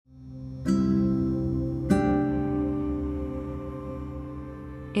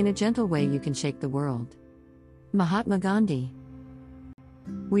In a gentle way, you can shake the world. Mahatma Gandhi.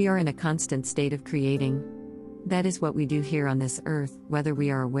 We are in a constant state of creating. That is what we do here on this earth, whether we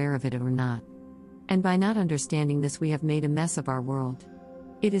are aware of it or not. And by not understanding this, we have made a mess of our world.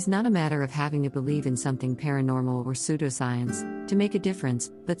 It is not a matter of having to believe in something paranormal or pseudoscience to make a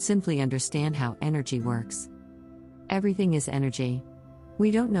difference, but simply understand how energy works. Everything is energy.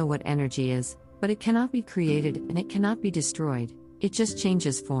 We don't know what energy is, but it cannot be created and it cannot be destroyed. It just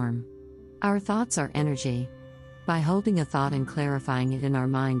changes form. Our thoughts are energy. By holding a thought and clarifying it in our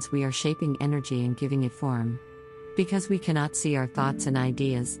minds, we are shaping energy and giving it form. Because we cannot see our thoughts and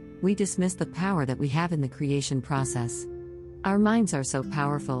ideas, we dismiss the power that we have in the creation process. Our minds are so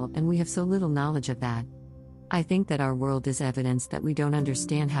powerful and we have so little knowledge of that. I think that our world is evidence that we don't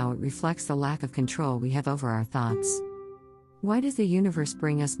understand how it reflects the lack of control we have over our thoughts. Why does the universe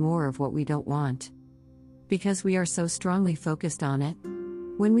bring us more of what we don't want? Because we are so strongly focused on it.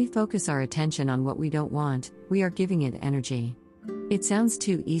 When we focus our attention on what we don't want, we are giving it energy. It sounds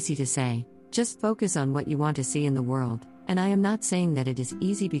too easy to say, just focus on what you want to see in the world, and I am not saying that it is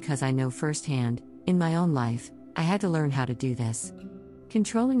easy because I know firsthand, in my own life, I had to learn how to do this.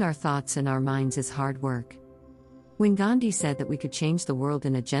 Controlling our thoughts and our minds is hard work. When Gandhi said that we could change the world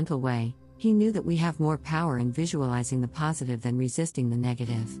in a gentle way, he knew that we have more power in visualizing the positive than resisting the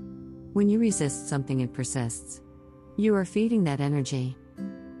negative. When you resist something, it persists. You are feeding that energy.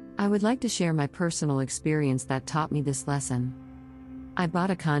 I would like to share my personal experience that taught me this lesson. I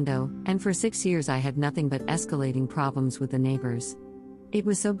bought a condo, and for 6 years I had nothing but escalating problems with the neighbors. It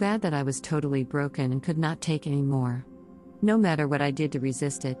was so bad that I was totally broken and could not take any more. No matter what I did to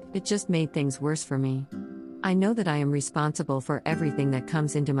resist it, it just made things worse for me. I know that I am responsible for everything that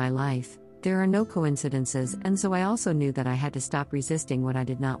comes into my life. There are no coincidences, and so I also knew that I had to stop resisting what I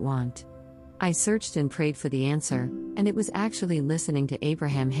did not want. I searched and prayed for the answer, and it was actually listening to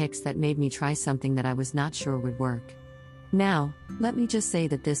Abraham Hicks that made me try something that I was not sure would work. Now, let me just say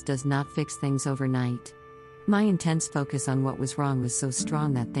that this does not fix things overnight. My intense focus on what was wrong was so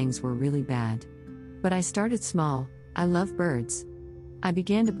strong that things were really bad. But I started small. I love birds. I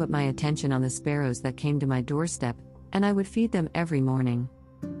began to put my attention on the sparrows that came to my doorstep, and I would feed them every morning.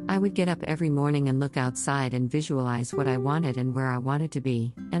 I would get up every morning and look outside and visualize what I wanted and where I wanted to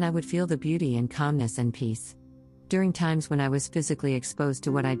be, and I would feel the beauty and calmness and peace. During times when I was physically exposed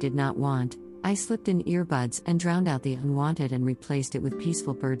to what I did not want, I slipped in earbuds and drowned out the unwanted and replaced it with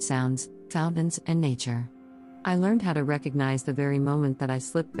peaceful bird sounds, fountains, and nature. I learned how to recognize the very moment that I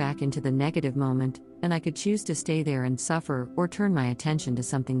slipped back into the negative moment, and I could choose to stay there and suffer or turn my attention to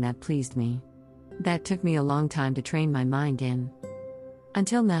something that pleased me. That took me a long time to train my mind in.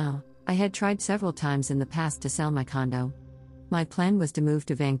 Until now, I had tried several times in the past to sell my condo. My plan was to move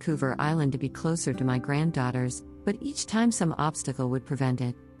to Vancouver Island to be closer to my granddaughters, but each time some obstacle would prevent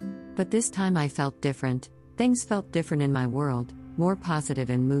it. But this time I felt different. Things felt different in my world, more positive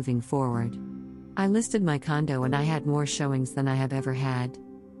and moving forward. I listed my condo and I had more showings than I have ever had.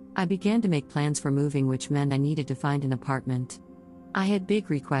 I began to make plans for moving, which meant I needed to find an apartment. I had big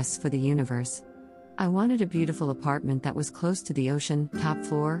requests for the universe. I wanted a beautiful apartment that was close to the ocean, top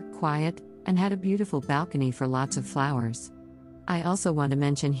floor, quiet, and had a beautiful balcony for lots of flowers. I also want to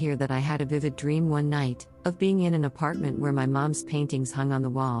mention here that I had a vivid dream one night, of being in an apartment where my mom's paintings hung on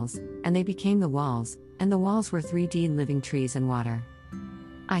the walls, and they became the walls, and the walls were 3D living trees and water.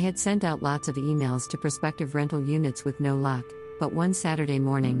 I had sent out lots of emails to prospective rental units with no luck, but one Saturday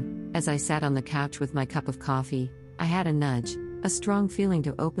morning, as I sat on the couch with my cup of coffee, I had a nudge, a strong feeling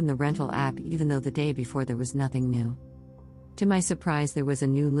to open the rental app even though the day before there was nothing new. To my surprise, there was a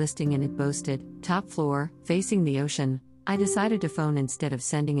new listing and it boasted, top floor, facing the ocean. I decided to phone instead of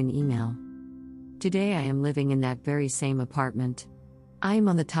sending an email. Today I am living in that very same apartment. I am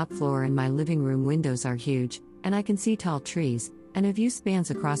on the top floor and my living room windows are huge, and I can see tall trees, and a view spans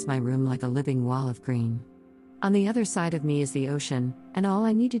across my room like a living wall of green. On the other side of me is the ocean, and all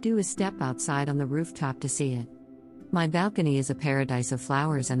I need to do is step outside on the rooftop to see it. My balcony is a paradise of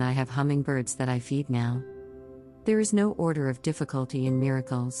flowers and I have hummingbirds that I feed now. There is no order of difficulty in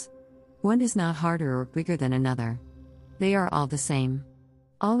miracles. One is not harder or bigger than another. They are all the same.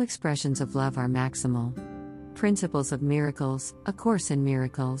 All expressions of love are maximal. Principles of miracles, A Course in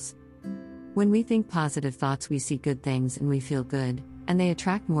Miracles. When we think positive thoughts, we see good things and we feel good, and they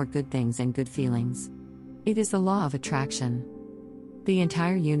attract more good things and good feelings. It is the law of attraction. The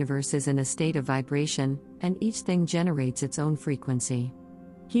entire universe is in a state of vibration, and each thing generates its own frequency.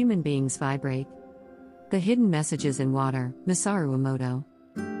 Human beings vibrate. The hidden messages in water, Masaru Emoto.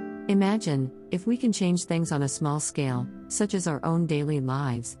 Imagine, if we can change things on a small scale, such as our own daily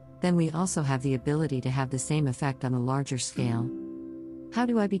lives, then we also have the ability to have the same effect on a larger scale. How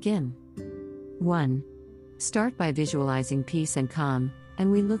do I begin? 1. Start by visualizing peace and calm,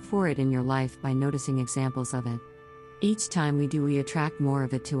 and we look for it in your life by noticing examples of it. Each time we do, we attract more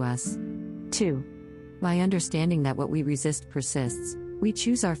of it to us. 2. By understanding that what we resist persists, we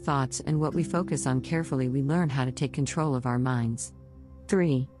choose our thoughts, and what we focus on carefully, we learn how to take control of our minds.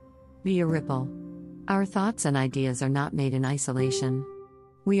 3. Be a ripple. Our thoughts and ideas are not made in isolation.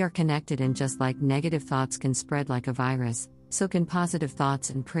 We are connected, and just like negative thoughts can spread like a virus, so can positive thoughts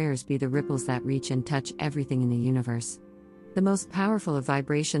and prayers be the ripples that reach and touch everything in the universe. The most powerful of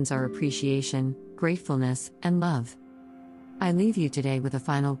vibrations are appreciation, gratefulness, and love. I leave you today with a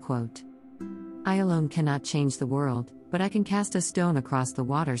final quote. I alone cannot change the world, but I can cast a stone across the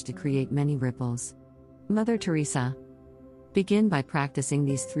waters to create many ripples. Mother Teresa. Begin by practicing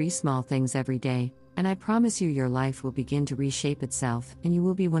these 3 small things every day, and I promise you your life will begin to reshape itself, and you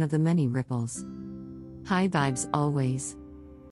will be one of the many ripples. High vibes always.